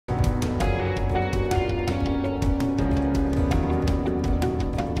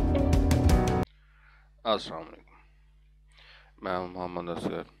अस्सलाम वालेकुम। मैं हूं मोहम्मद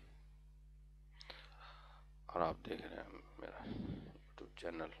असगर और आप देख रहे हैं मेरा यूट्यूब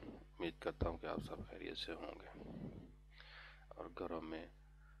चैनल। उम्मीद करता हूं कि आप सब खैरियत से होंगे और घरों में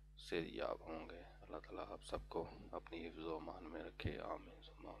सेहतयाब होंगे। अल्लाह ताला आप सबको अपनी हिफ्ज़ व अमान में रखे, आमीन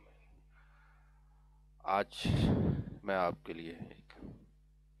सुम्मा आमीन। आज मैं आपके लिए एक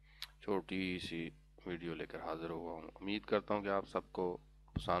छोटी सी वीडियो लेकर हाज़िर हुआ हूँ। उम्मीद करता हूँ कि आप सबको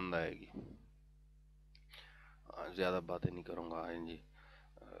पसंद आएगी। ज़्यादा बातें नहीं करूँगा। हाँ जी,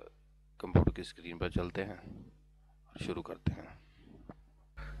 कंप्यूटर की स्क्रीन पर चलते हैं और शुरू करते हैं।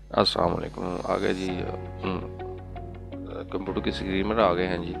 अस्सलाम वालेकुम। आगे जी, कंप्यूटर की स्क्रीन पर आ गए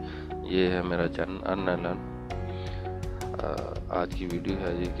हैं जी। ये है मेरा चैनल। आज की वीडियो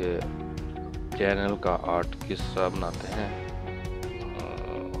है जी कि चैनल का आर्ट किस तरह बनाते हैं,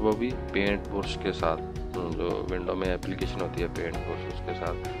 वो भी पेंट ब्रश के साथ। जो विंडो में एप्लीकेशन होती है पेंट ब्रश, उसके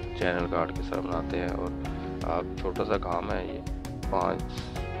साथ चैनल का आर्ट किस तरह बनाते हैं। और आप छोटा सा काम है ये,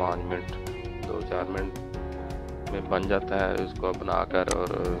 5 मिनट 2-4 मिनट में बन जाता है। इसको बनाकर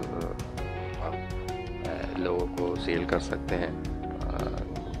और आप लोगों को सेल कर सकते हैं।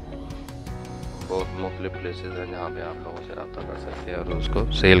 बहुत मुख्तलिफ प्लेसेस हैं जहाँ पे आप लोगों से रब्ता कर सकते हैं और उसको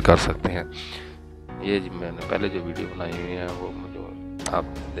सेल कर सकते हैं। ये जी मैंने पहले जो वीडियो बनाई हुई है वो जो आप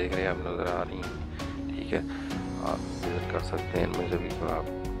देख रहे हैं, आप नज़र आ रही हैं, ठीक है। आप विज़िट कर सकते हैं इनमें से भी। तो आप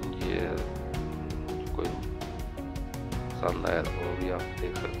ये कोई पसंद आया तो वो भी आप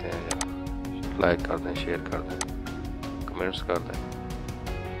देख सकते हैं, या लाइक कर दें, शेयर कर दें, कमेंट्स कर दें।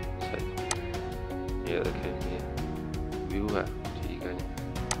 सही, ये देखें, ये व्यू है, ठीक है जी।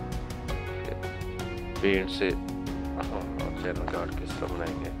 पेंट से चैनल का आर्ट किस तरह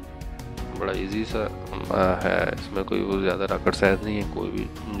बनाएंगे, बड़ा इजी सा है। इसमें कोई वो ज़्यादा रॉकेट साइज नहीं है। कोई भी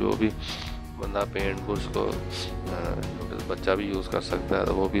जो भी बंदा पेंट को उसको बच्चा भी यूज़ कर सकता है,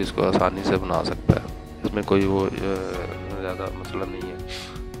 तो वो भी इसको आसानी से बना सकता है। इसमें कोई वो ज़्यादा मसला नहीं है।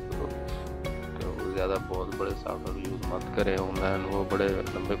 तो ज़्यादा बहुत बड़े सॉफ्टवेयर यूज़ मत करें ऑनलाइन, वो बड़े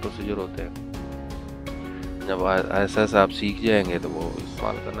लंबे प्रोसीजर होते हैं। जब ऐसा ऐसा आप सीख जाएंगे तो वो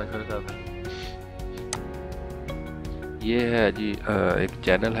इस्तेमाल करना शुरू कर दें। ये है जी एक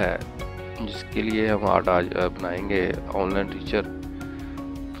चैनल है जिसके लिए हम आर्ट आज बनाएंगे, ऑनलाइन टीचर।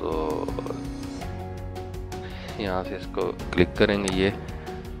 तो यहाँ से इसको क्लिक करेंगे, ये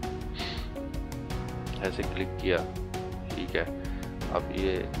ऐसे क्लिक किया, ठीक है। अब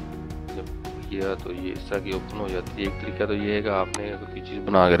ये जब किया तो ये इस तरह की ओपन हो जाती है। एक तरीका तो ये है कि आपने कोई चीज़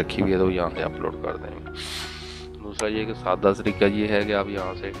बना के रखी हुई है तो यहाँ से अपलोड कर देंगे। दूसरा ये कि सादा तरीका ये है कि आप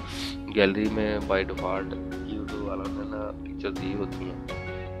यहाँ से गैलरी में बाय डिफ़ॉल्ट यूट्यूब वाला ने ना पिक्चर दी होती हैं,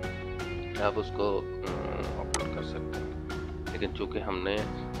 आप उसको अपलोड कर सकते हैं। लेकिन चूँकि हमने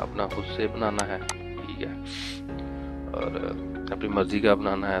अपना खुद से बनाना है, ठीक है, और अपनी मर्ज़ी का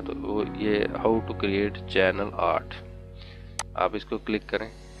बनाना है, तो वो ये how to create channel art, आप इसको क्लिक करें।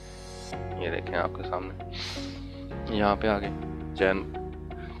 ये देखें आपके सामने यहाँ पे आ गए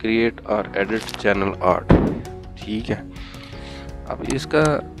क्रिएट और एडिट चैनल आर्ट, ठीक है। अब इसका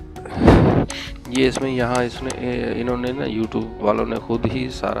ये इसमें यहाँ इन्होंने ना यूट्यूब वालों ने खुद ही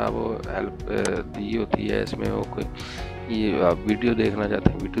सारा वो हेल्प दी होती है। इसमें वो कोई ये आप वीडियो देखना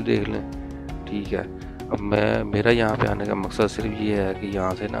चाहते हैं वीडियो देख लें, ठीक है। अब मेरा यहाँ पे आने का मकसद सिर्फ ये है कि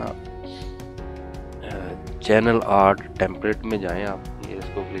यहाँ से ना चैनल आर्ट टेम्पलेट में जाएं आप, ये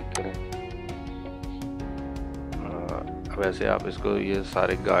इसको क्लिक करें। वैसे आप इसको ये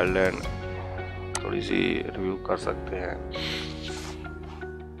सारे गाइडलाइन थोड़ी सी रिव्यू कर सकते हैं,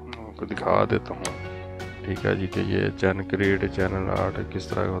 आपको दिखा देता हूँ, ठीक है जी। कि ये क्रिएट चैनल आर्ट किस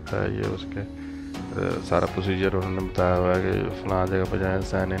तरह का होता है, ये उसके सारा प्रोसीजर उन्होंने बताया हुआ है कि फ़लाँ जगह पर जाएँ,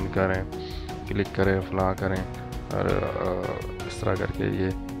 साइन इन करें, क्लिक करें, फ़लाँ करें, और इस तरह करके ये।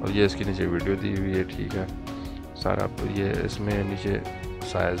 और ये इसकी नीचे वीडियो दी हुई है, ठीक है। सारा ये इसमें नीचे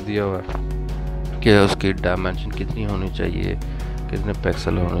साइज़ दिया हुआ है कि उसकी डायमेंशन कितनी होनी चाहिए, कितने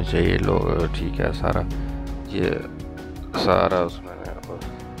पिक्सल होने चाहिए लोग, ठीक है। सारा ये सारा उसमें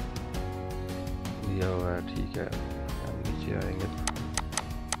दिया हुआ है, ठीक है। नीचे आएंगे तो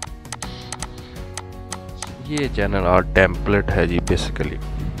ये चैनल आर्ट टेम्पलेट है जी बेसिकली,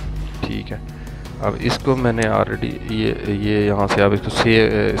 ठीक है। अब इसको मैंने ऑलरेडी ये यहाँ से आप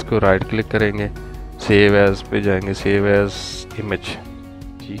इसको राइट क्लिक करेंगे, सेव एज पे जाएंगे, सेव एज इमेज,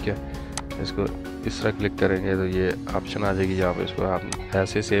 ठीक है। इसको इस तरह क्लिक करेंगे तो ये ऑप्शन आ जाएगी जहाँ पे इसको आप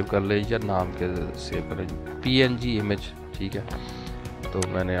ऐसे सेव कर ले या नाम के सेव कर ले, PNG इमेज, ठीक है। तो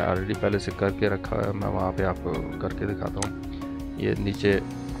मैंने ऑलरेडी पहले से करके रखा है, मैं वहाँ पे आपको करके दिखाता हूँ। ये नीचे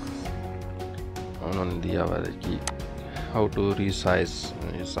उन्होंने दिया हुआ है कि हाउ टू रीसाइज,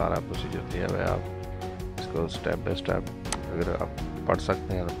 ये सारा प्रोसीजर दिया हुआ है। आप इसको स्टेप बाय स्टेप अगर आप पढ़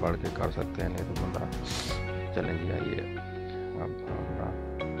सकते हैं तो पढ़ के कर सकते हैं, नहीं तो बंदा चलें जी। आइए अब अपना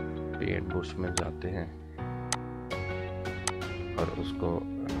पेंट ब्रश में जाते हैं और उसको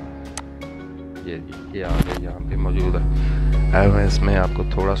ये आगे यहाँ पे मौजूद है। मैं इसमें आपको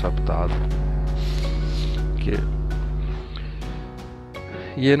थोड़ा सा बता दूँ कि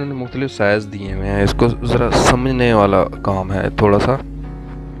ये इन्होंने मुख्तलिफ साइज़ दिए हुए हैं, इसको ज़रा समझने वाला काम है थोड़ा सा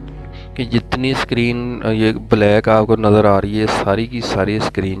कि जितनी स्क्रीन ये ब्लैक आपको नज़र आ रही है, सारी की सारी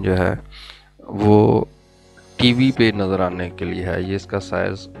स्क्रीन जो है वो टीवी पे नज़र आने के लिए है। ये इसका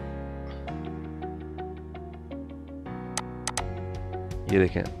साइज़ ये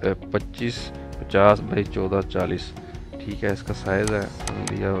देखें 25-50 बाई 14-40, ठीक है, इसका साइज़ है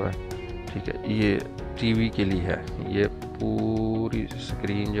दिया हुआ है, ठीक है। ये टीवी के लिए है, ये पूरी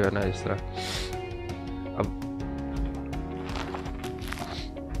स्क्रीन जो है ना इस तरह। अब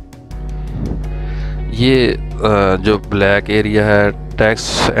ये जो ब्लैक एरिया है,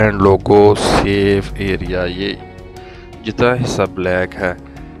 text and logo safe area, ये जितना हिस्सा ब्लैक है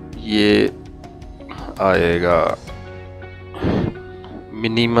ये आएगा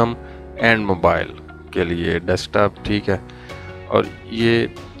मिनिमम एंड मोबाइल के लिए डेस्कटॉप, ठीक है। और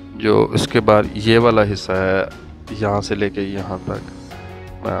ये जो इसके बाद ये वाला हिस्सा है यहाँ से लेके यहाँ तक,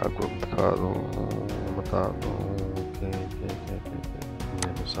 मैं आपको बता दूँ कि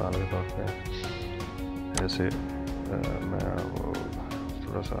मिसाल के तौर पे ऐसे मैं वो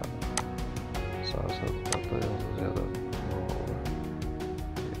थोड़ा सा साथ बताता हूँ, ज़्यादा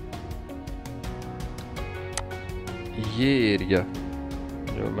ये एरिया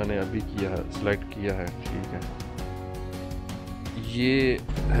जो मैंने अभी किया है, सेलेक्ट किया है, ठीक है, ये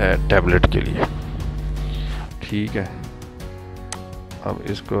है टैबलेट के लिए, ठीक है। अब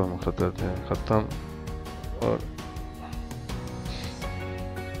इसको हम करते हैं ख़त्म। और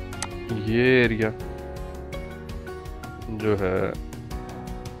ये एरिया जो है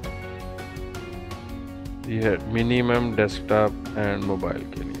ये है मिनिमम डेस्कटॉप एंड मोबाइल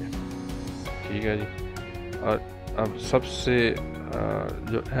के लिए, ठीक है जी। और अब सबसे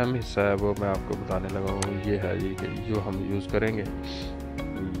जो अहम हिस्सा है वो मैं आपको बताने लगा हूँ, ये है जी कि जो हम यूज़ करेंगे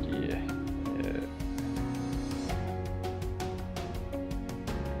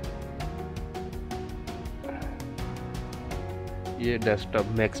ये डेस्कटॉप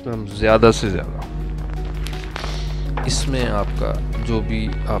मैक्सिमम ज़्यादा से ज़्यादा इसमें आपका जो भी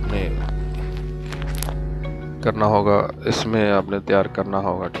आपने करना होगा इसमें आपने तैयार करना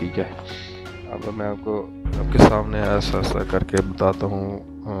होगा, ठीक है। अब मैं आपको आपके सामने ऐसा ऐसा करके बताता हूँ।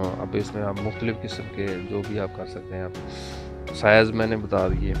 अब इसमें आप मुख्तलिफ़ किस्म के जो भी आप कर सकते हैं। आप साइज़ मैंने बता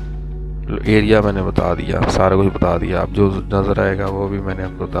दिए, एरिया मैंने बता दिया, सारा कुछ बता दिया। आप जो नज़र आएगा वो भी मैंने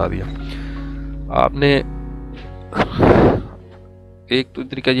आपको बता दिया। आपने एक तो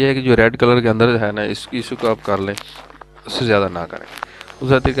तरीका ये है कि जो रेड कलर के अंदर है ना इसको आप कर लें, उससे ज़्यादा ना करें।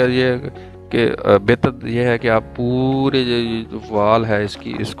 दूसरा तरीका ये है कि बेहतर ये है कि आप पूरे जो वाल है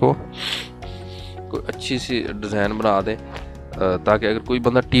इसको कोई अच्छी सी डिज़ाइन बना दें, ताकि अगर कोई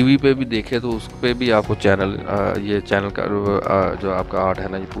बंदा टीवी पे भी देखे तो उस पर भी आपको ये चैनल का जो आपका आर्ट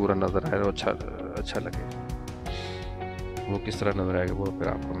है ना ये पूरा नज़र आए, वो अच्छा लगे। वो किस तरह नज़र आएगा वो फिर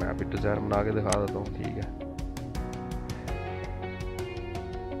आपको मैं अभी डिज़ाइन बना के दिखा देता हूँ, ठीक है।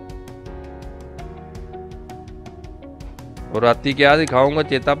 और राती क्या दिखाऊंगा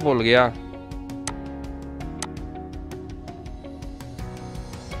चेता भूल गया।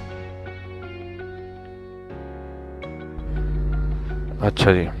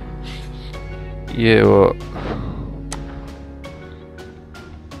 अच्छा जी, ये वो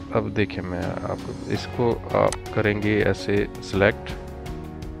अब देखिए मैं आपको इसको आप करेंगे ऐसे सिलेक्ट,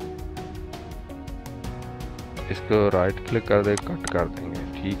 इसको राइट क्लिक कर दे कट कर देंगे,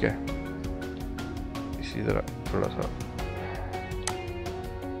 ठीक है। इसी तरह थोड़ा सा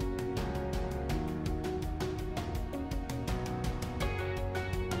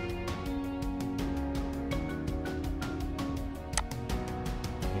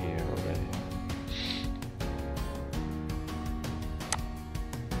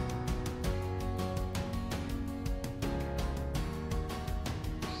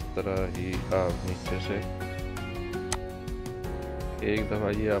तरह ही आप नीचे से एक दफ़ा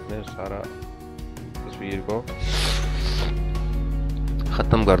ये आपने सारा तस्वीर को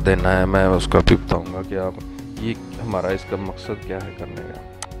ख़त्म कर देना है। मैं उसका भी बताऊँगा कि आप ये हमारा इसका मकसद क्या है करने का।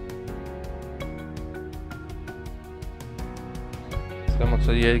 इसका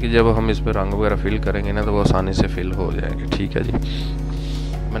मकसद ये है कि जब हम इस पर रंग वगैरह फिल करेंगे ना तो वो आसानी से फिल हो जाएंगे, ठीक है जी।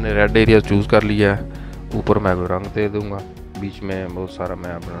 मैंने रेड एरिया चूज़ कर लिया है, ऊपर मैं कोई रंग दे दूँगा, बीच में बहुत सारा मैं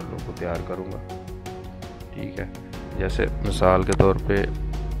अपना लोगो तैयार करूँगा, ठीक है। जैसे मिसाल के तौर पे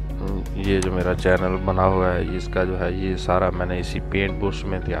ये जो मेरा चैनल बना हुआ है इसका जो है ये सारा मैंने इसी पेंट ब्रश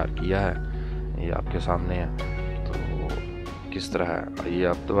में तैयार किया है, ये आपके सामने है। तो किस तरह है आइए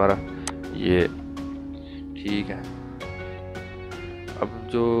आप दोबारा, ये ठीक है। अब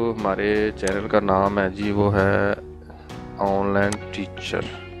जो हमारे चैनल का नाम है जी वो है ऑनलाइन टीचर,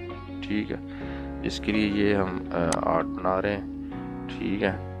 ठीक है। इसके लिए ये हम आर्ट बना रहे हैं, ठीक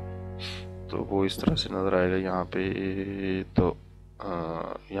है। तो वो इस तरह से नज़र आएगा यहाँ पे। तो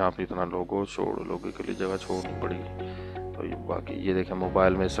यहाँ पे इतना लोगो के लिए जगह छोड़नी पड़ेगी। तो ये बाकी ये देखें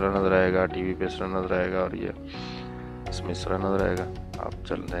मोबाइल में इस तरह नज़र आएगा, टीवी पे इस तरह नज़र आएगा, और ये इसमें इस तरह नज़र आएगा। आप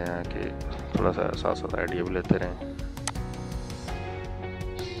चल रहे हैं कि थोड़ा सा साथ साथ आइडिया भी लेते रहें।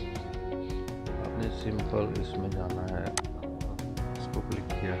 आपने सिंपल इसमें जाना है, इसको क्लिक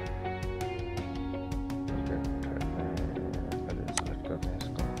किया, पहले सेलेक्ट करते हैं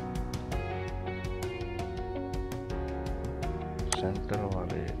इसको, सेंटर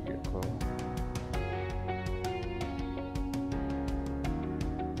वाले एरिया को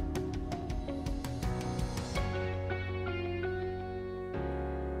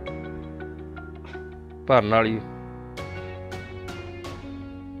भरन वाली,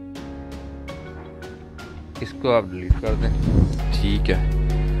 इसको आप डिलीट कर दें, ठीक है।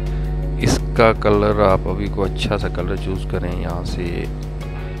 इसका कलर आप अभी को अच्छा सा कलर चूज करें, यहाँ से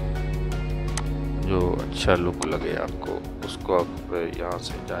जो अच्छा लुक लगे आपको उसको आप यहाँ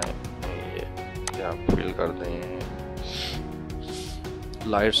से जाएं, ये आप फिल कर दें।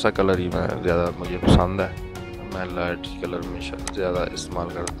 लाइट सा कलर ही मैं ज़्यादा मुझे पसंद है, मैं लाइट कलर में ज़्यादा इस्तेमाल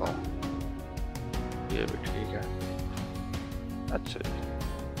करता हूँ। ये भी ठीक है। अच्छा जी,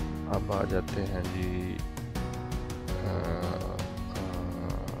 अब आ जाते हैं जी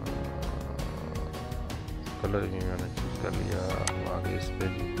कलर भी मैंने चूज़ कर लिया। आगे इस पे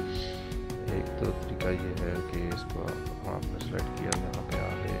जी एक तो तरीका ये है कि इसको आपने सेलेक्ट किया, यहाँ पे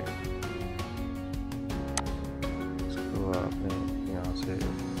आगे इसको आपने यहाँ से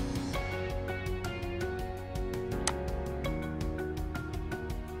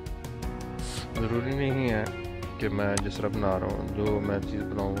ज़रूरी नहीं है कि मैं जिस तरह बना रहा हूँ, जो मैं चीज़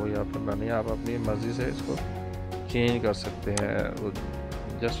बनाऊँ वो या फिर बनानी है, आप अपनी मर्ज़ी से इसको चेंज कर सकते हैं।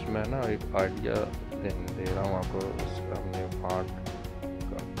 जस्ट मैं ना एक आइडिया दे रहा हूँ आपको। हमने फॉन्ट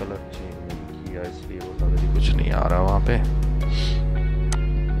का कलर चेंज नहीं किया, इसलिए वो नज़र कुछ नहीं आ रहा वहाँ पे।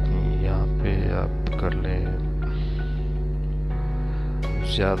 यहाँ पे आप कर लें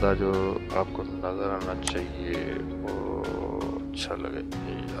ज़्यादा जो आपको नज़र आना चाहिए वो अच्छा लगे,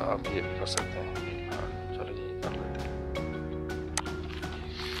 आप ये कर सकते हैं। चलो ये कर लेते हैं।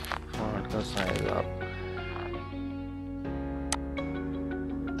 फॉन्ट का साइज आप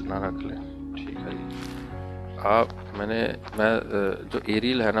इतना रख लें, ठीक है जी। मैं जो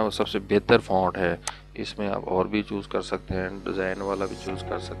एरियल है ना वो सबसे बेहतर फॉन्ट है, इसमें आप और भी चूज़ कर सकते हैं, डिज़ाइन वाला भी चूज़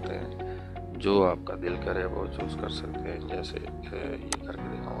कर सकते हैं, जो आपका दिल करे वो चूज़ कर सकते हैं। जैसे ये करके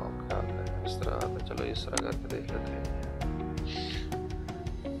दिखाऊँ आपको आता है, इस तरह आता है, चलो इस तरह करके देख लेते हैं।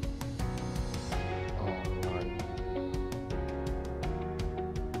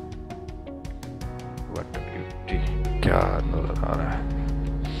 क्या नज़र आ रहा है,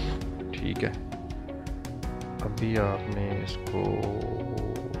 ठीक है। अभी आपने इसको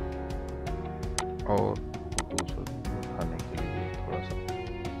और दिखाने के लिए थोड़ा सा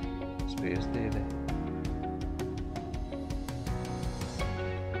स्पेस दे दें,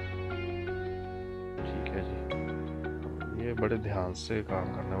 ठीक है जी। ये बड़े ध्यान से काम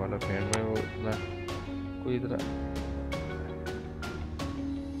करने वाला पेंट में वो इतना कोई इतना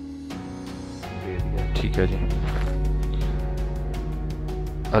दे दिया, ठीक है जी।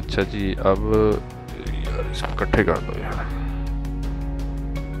 अच्छा जी, अब यार इसको इकट्ठे कर दो यार।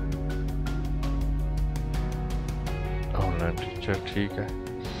 ऑनलाइन टीचर, ठीक है।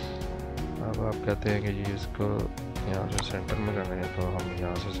 अब आप कहते हैं कि जी इसको यहाँ से सेंटर में करना है, तो हम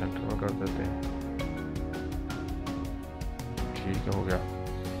यहाँ से सेंटर में कर देते हैं, ठीक है, हो गया।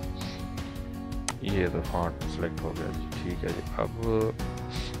 ये तो फॉन्ट सेलेक्ट हो गया जी, ठीक है जी।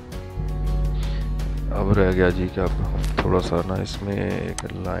 अब रह गया जी कि अब थोड़ा सा ना इसमें एक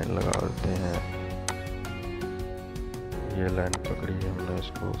लाइन लगा देते हैं। ये लाइन पकड़ी है हमने,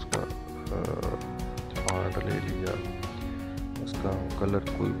 इसको उसका फॉन्ट ले लिया, उसका हम कलर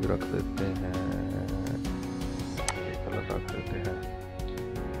कोई भी रख देते हैं, ये कलर रख देते हैं,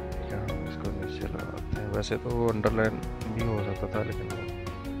 क्या हम इसको नीचे लगाते हैं। वैसे तो वो अंडरलाइन भी हो सकता था, लेकिन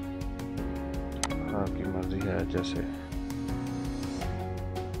आपकी मर्जी है, जैसे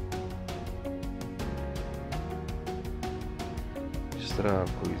जिस तरह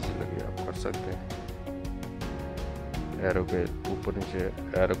आपको इजी लगे आप कर सकते हैं। एरो के ऊपर नीचे,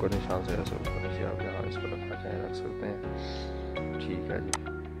 एरो को निशान से ऐसे ऊपर नीचे आप यहाँ इसको रखना चाहें रख सकते हैं, ठीक है जी।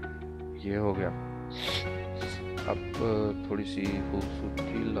 ये हो गया। अब थोड़ी सी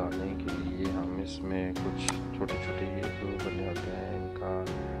खूबसूरती लाने के लिए हम इसमें कुछ छोटे छोटे ये जो बने होते हैं इनका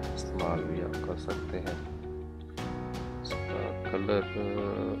इस्तेमाल भी आप कर सकते हैं। इसका कलर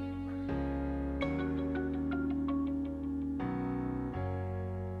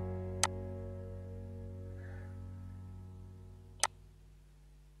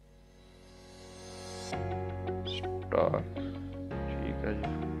स्टार, ठीक है जी।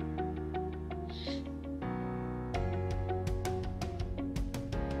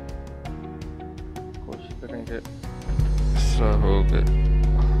 कोशिश करेंगे ऐसा हो गए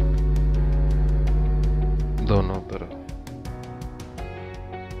दोनों तरफ।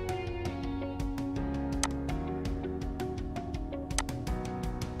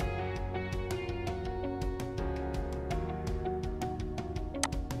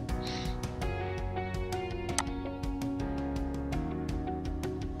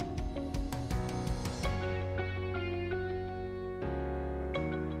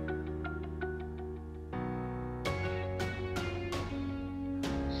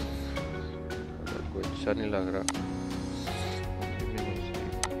 अच्छा नहीं लग रहा, ये भी नहीं सही,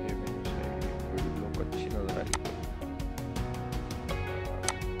 ये भी नहीं सही, कोई लुक अच्छी नजर आ रही है,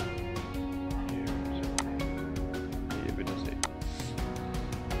 ये भी नहीं सही,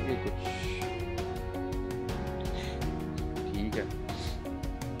 ये कुछ ठीक है।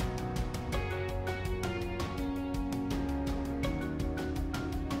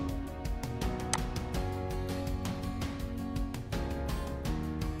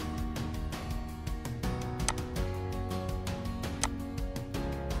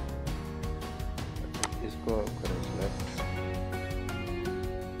 इसको करें सेलेक्ट,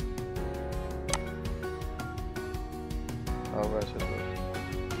 अब ऐसे तो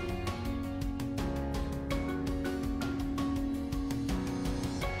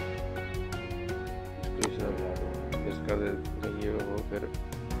इसका ये हो, फिर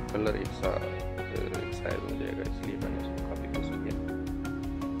कलर एक साइज हो जाएगा, इसलिए मैंने इसको काफी पसंद किया।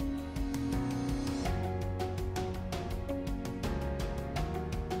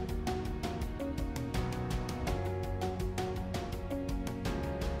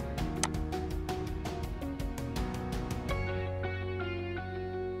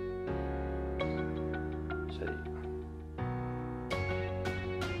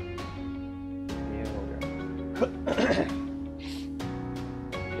 ये हो गया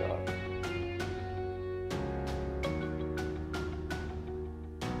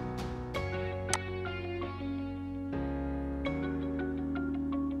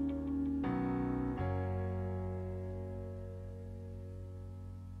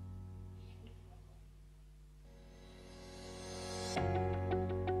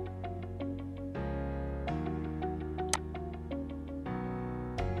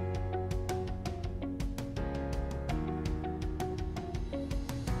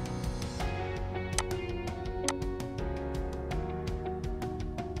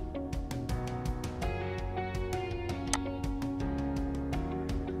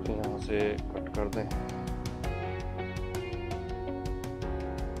यहाँ से कट कर दें।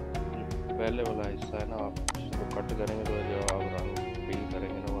 पहले वाला हिस्सा है ना, आप इसको कट करेंगे तो जो आप रंग फिल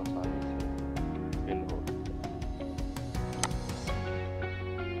करेंगे ना वो आसानी से फिल हो।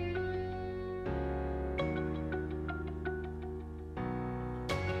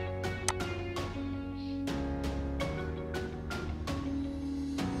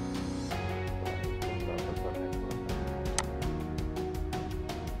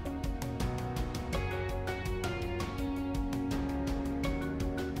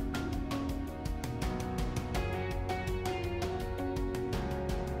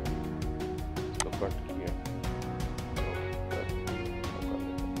 कट किया,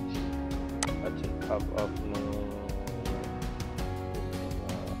 अच्छा अब आपने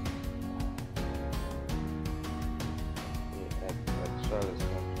ये एक्स्ट्रा कर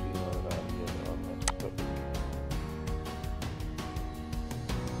दें और अब ये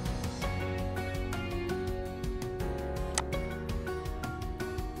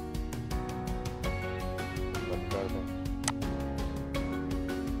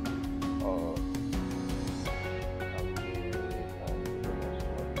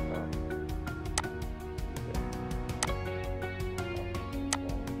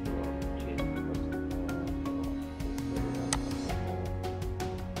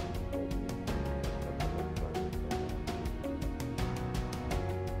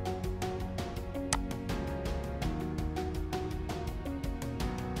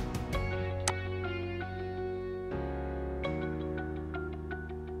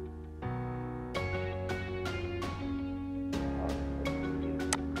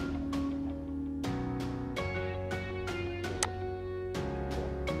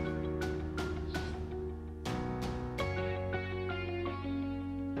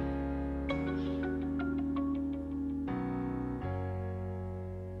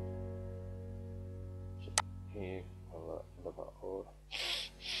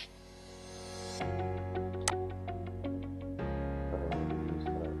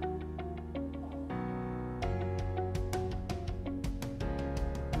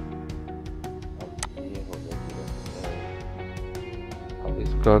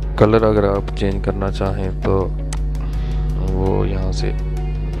इसका कलर अगर आप चेंज करना चाहें तो वो यहाँ से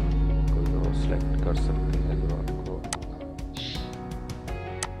कोई और सेलेक्ट कर सकते हैं जो आपको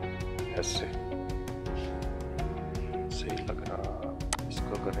ऐसे सही लग रहा।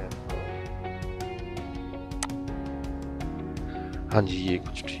 इसको करें तो हाँ जी, ये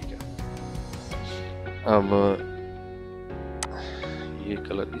कुछ ठीक है। अब ये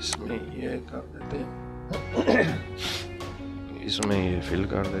कलर इसमें ये कर देते हैं इसमें ये फिल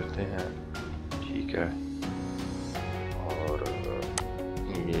कर देते हैं, ठीक है। और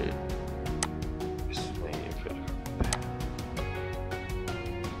ये इसमें ये फिल कर देते हैं।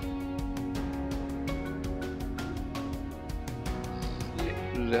 ये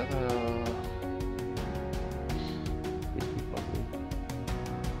ज़्यादा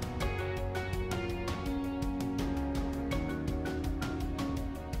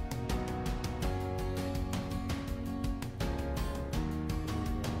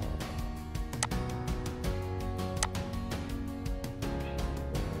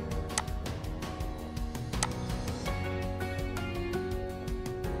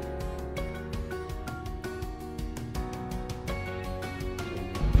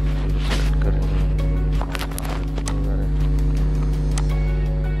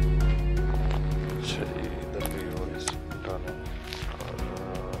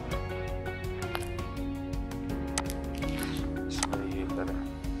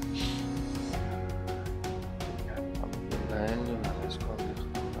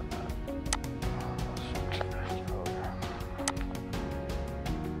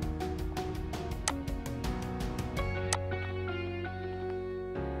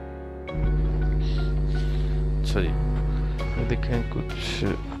अच्छा जी, ये देखें कुछ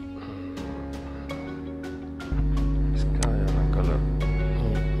इसका ना कलर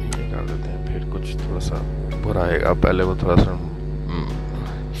ये कर देते हैं, फिर कुछ थोड़ा सा बुरा आएगा। पहले वो थोड़ा सा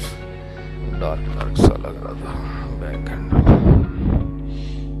डार्क डार्क सा लग रहा था बैक एंड,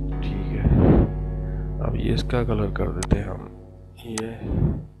 ठीक है। अब ये इसका कलर कर देते हैं हम,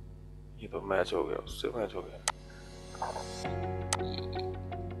 ये तो मैच हो गया, उससे मैच हो गया,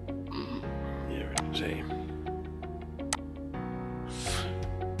 ये भी सही।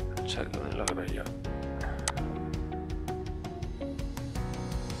 अच्छा क्यों नहीं लग रहा है यार?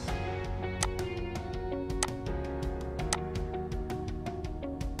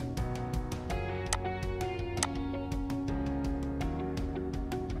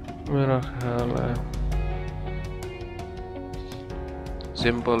 मेरा ख्याल है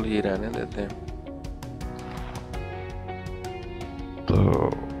सिंपल ही रहने देते हैं तो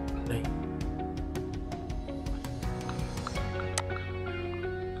नहीं।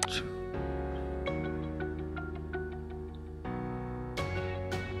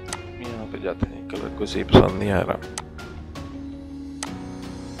 यहाँ पे जाते हैं, कलर को सही पसंद नहीं आ रहा।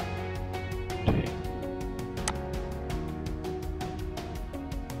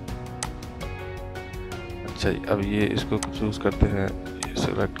 अच्छा जी, अब ये इसको चूज करते हैं, ये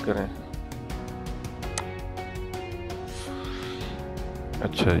सिलेक्ट करें।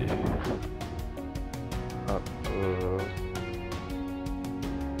 अच्छा जी, अब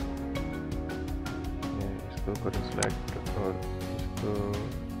इसको करें सिलेक्ट और इसको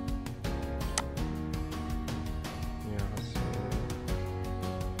यहाँ से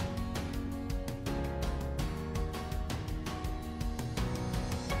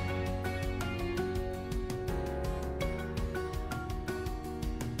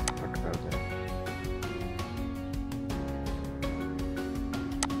कट कर दें।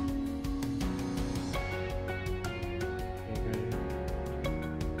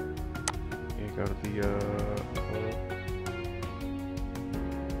 ये कर दिया और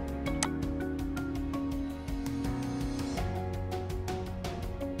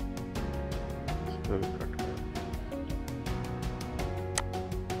इसको भी कट कर।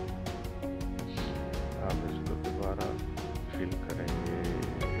 आप इसको दोबारा फिल करेंगे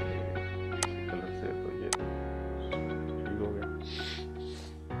कलर से तो ये ठीक हो गया।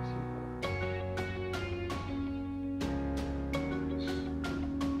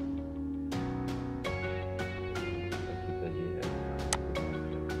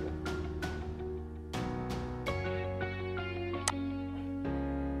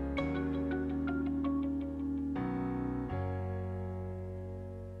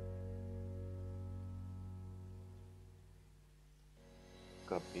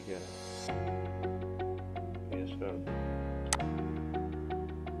 कॉपी कर पेस्ट कर दो।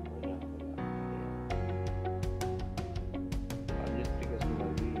 जिस तरीके से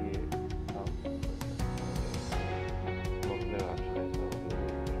मर्जी ये काम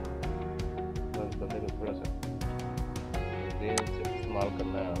बस बंदे को थोड़ा सा रेंज से इस्तेमाल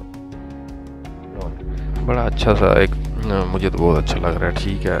करना है। बड़ा अच्छा सा एक मुझे तो बहुत अच्छा लग रहा है।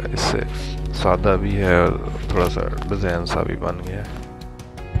 ठीक है, इससे सादा भी है और थोड़ा सा डिज़ाइन सा भी बन गया है।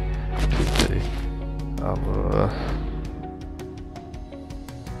 ठीक है जी। अब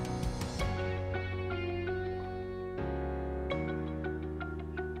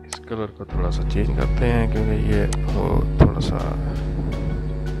इस कलर को थोड़ा सा चेंज करते हैं क्योंकि ये वो थोड़ा सा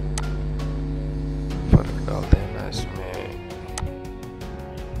फर्क डालते हैं ना इसमें।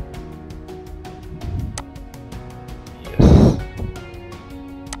 यस,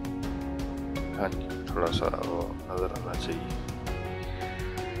 हाँ जी, थोड़ा सा वो नज़र आना चाहिए।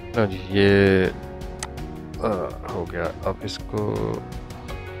 हाँ जी, ये हो गया। अब इसको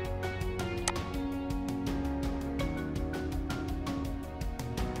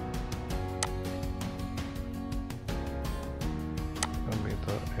अभी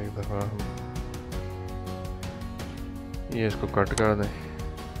तो एक दफ़ा हम ये इसको कट कर दें।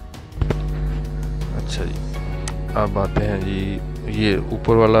 अच्छा जी, अब आते हैं जी ये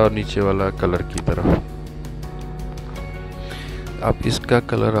ऊपर वाला और नीचे वाला कलर की तरफ। अब इसका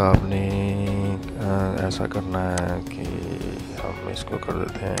कलर आपने ऐसा करना है कि हम इसको कर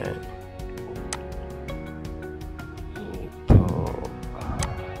देते हैं तो,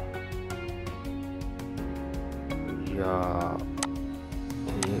 या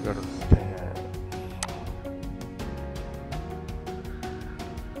ये कर देते हैं।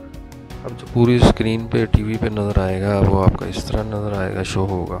 अब जो पूरी स्क्रीन पे टीवी पे नज़र आएगा वो आपका इस तरह नज़र आएगा, शो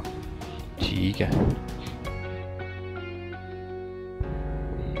होगा। ठीक है,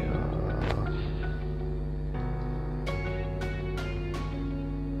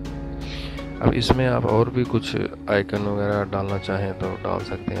 अब इसमें आप और भी कुछ आइकन वगैरह डालना चाहें तो डाल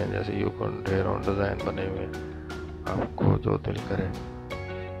सकते हैं, जैसे यू कैन ढेर ऑन डिज़ाइन बने हुए, आपको जो दिल करे।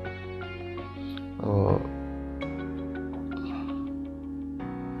 और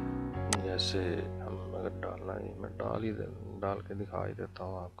जैसे हम अगर डालना है, मैं डाल के दिखा ही देता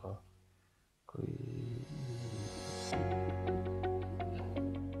हूँ आपका कोई।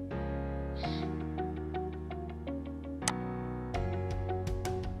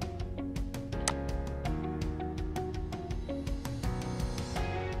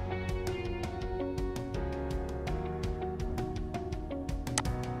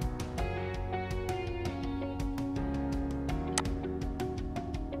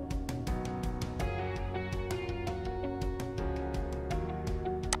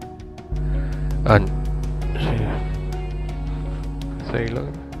 सही लग रहा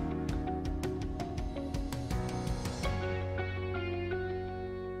है,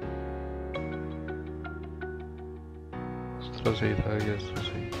 उस तरह सही था या इस तरह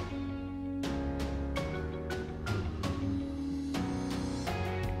सही।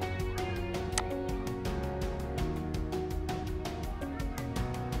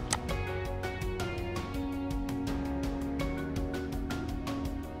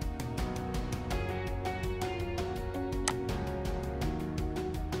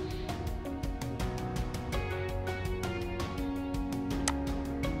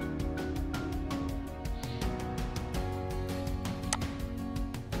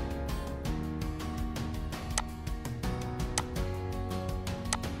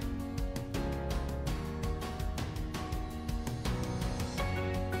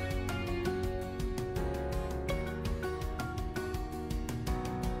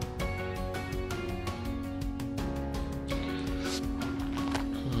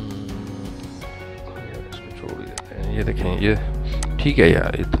 ये देखें, ये ठीक है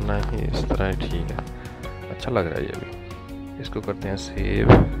यार, इतना ही इस तरह ही ठीक है, अच्छा लग रहा है ये भी। इसको करते हैं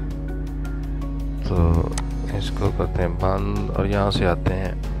सेव, तो इसको करते हैं बंद और यहाँ से आते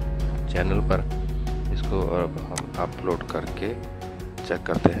हैं चैनल पर। इसको अब हम अपलोड करके चेक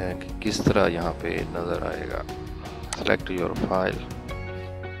करते हैं कि किस तरह यहाँ पे नज़र आएगा। Select your file.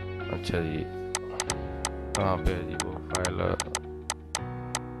 अच्छा जी, कहाँ पे है जी वो फाइल?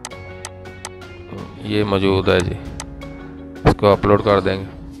 ये मौजूद है जी, इसको अपलोड कर देंगे।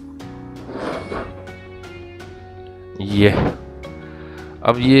 ये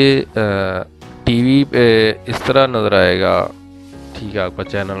अब ये टीवी पे इस तरह नज़र आएगा, ठीक है, आपका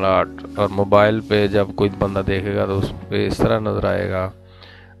चैनल 8। और मोबाइल पे जब कोई बंदा देखेगा तो उस पे इस तरह नज़र आएगा,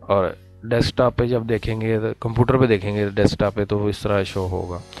 और डेस्कटॉप पे जब देखेंगे तो कंप्यूटर पे देखेंगे डेस्कटॉप पे तो इस तरह शो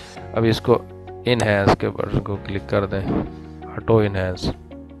होगा। अब इसको इनहेंस के बटन को क्लिक कर दें, ऑटो इनहेंस।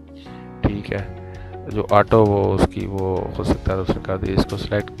 ठीक है, जो ऑटो वो उसकी वो हो सकता है तो उसने कर दिया। इसको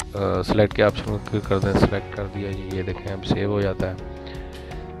सिलेक्ट के ऑप्शन को क्लिक कर दें, सिलेक्ट कर दिया जी। ये देखें अब सेव हो जाता है।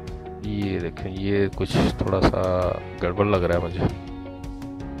 ये देखें, ये कुछ थोड़ा सा गड़बड़ लग रहा है मुझे।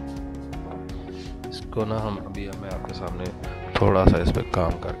 इसको ना हम अभी मैं आपके सामने थोड़ा सा इस पर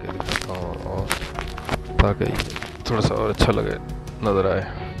काम करके दिखाता हूँ और ताकि थोड़ा सा और अच्छा लगे, नज़र आए।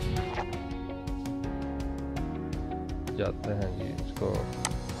 जाते हैं जी इसको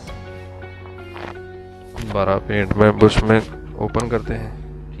 12 पेंट में बुश में ओपन करते हैं।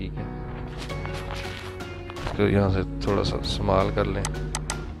 ठीक है, इसको यहाँ से थोड़ा सा इस्तेमाल कर लें,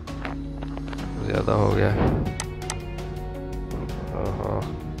 ज़्यादा हो गया है।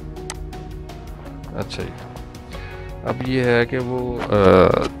 अच्छा जी, अब ये है कि वो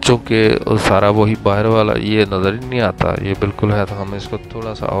चूँकि सारा वही बाहर वाला ये नज़र ही नहीं आता, ये बिल्कुल है, तो हम इसको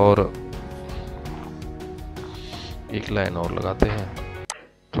थोड़ा सा और एक लाइन और लगाते हैं।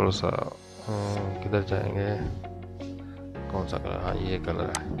 थोड़ा सा किधर जाएंगे, कौन सा कलर, हाँ ये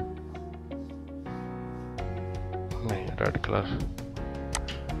कलर है, नहीं रेड कलर,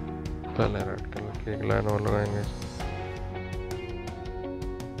 पहले रेड कलर की एक लाइन और लगाएंगे।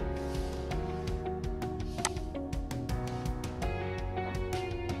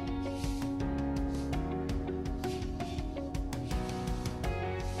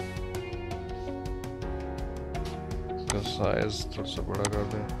 साइज थोड़ा सा बड़ा कर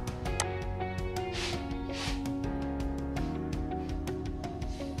दें।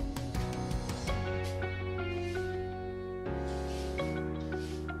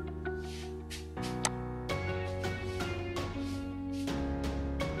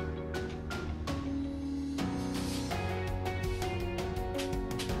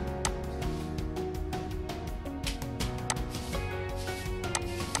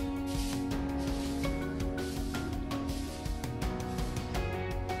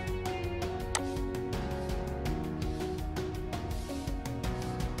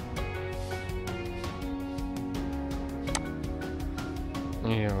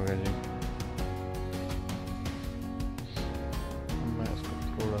 ये हो गया जी। मैं इसको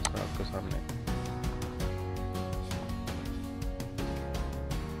थोड़ा सा आपके सामने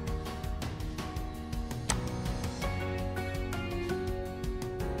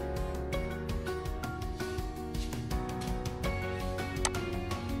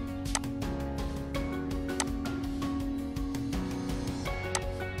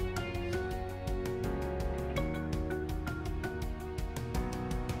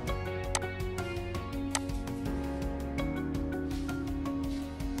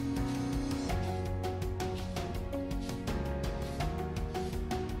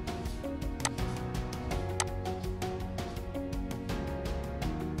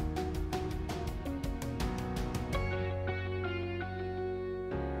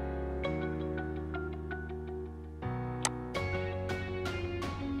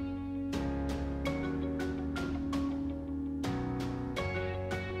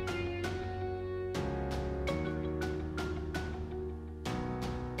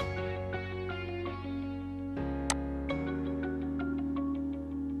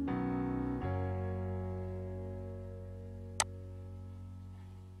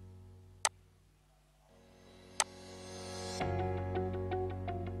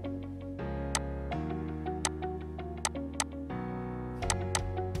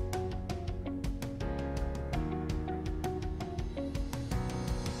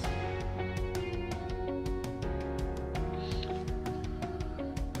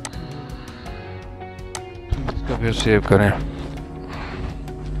फिर सेव करें।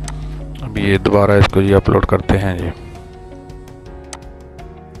 अब ये दोबारा इसको जी अपलोड करते हैं जी।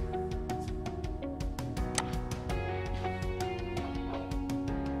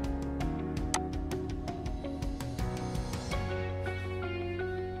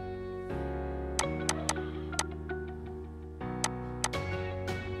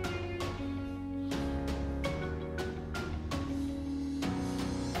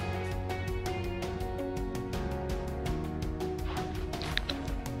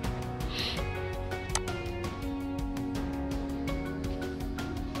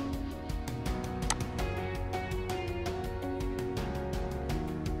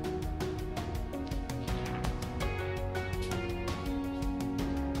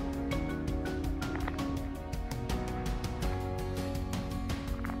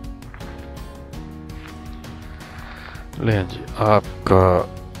 ले जी, आपका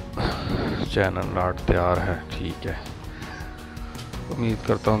चैनल आर्ट तैयार है। ठीक है, उम्मीद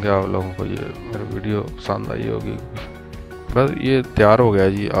करता हूँ कि आप लोगों को ये मेरी वीडियो पसंद आई होगी। बस ये तैयार हो गया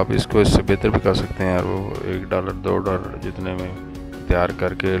जी। आप इसको इससे बेहतर भी कर सकते हैं यार, वो $1 $2 जितने में तैयार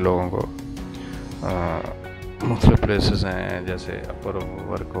करके लोगों को मुख्तलिफ प्लेसेस हैं, जैसे अपर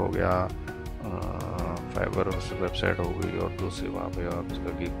वर्क हो गया, फाइबर वेबसाइट हो गई, और दूसरे वहाँ पे आप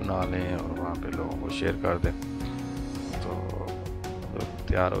इसका गिग बना लें और वहाँ पे लोगों को शेयर कर दें, तो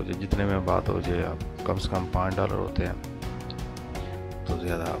तैयार हो जाए। जितने में बात हो जाए, आप कम से कम $5 होते हैं, तो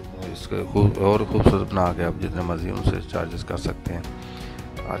ज़्यादा आप इसको और खूबसूरत बना के आप जितने मर्जी उनसे चार्जेस कर सकते हैं।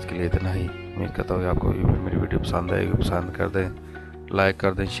 आज के लिए इतना ही। उम्मीद करता हूँ कि आपको मेरी वीडियो पसंद आएगी। पसंद कर दें, लाइक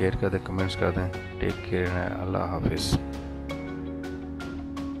कर दें, शेयर कर दें, कमेंट्स कर दें। टेक केयर, अल्लाह हाफिज़।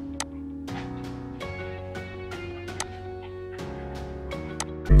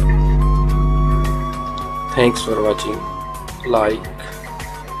 Thanks for watching. Like,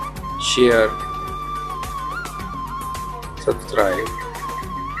 share, subscribe.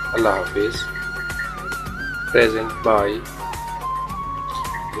 Allah Hafiz. Present by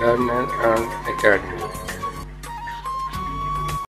Learner and Academy.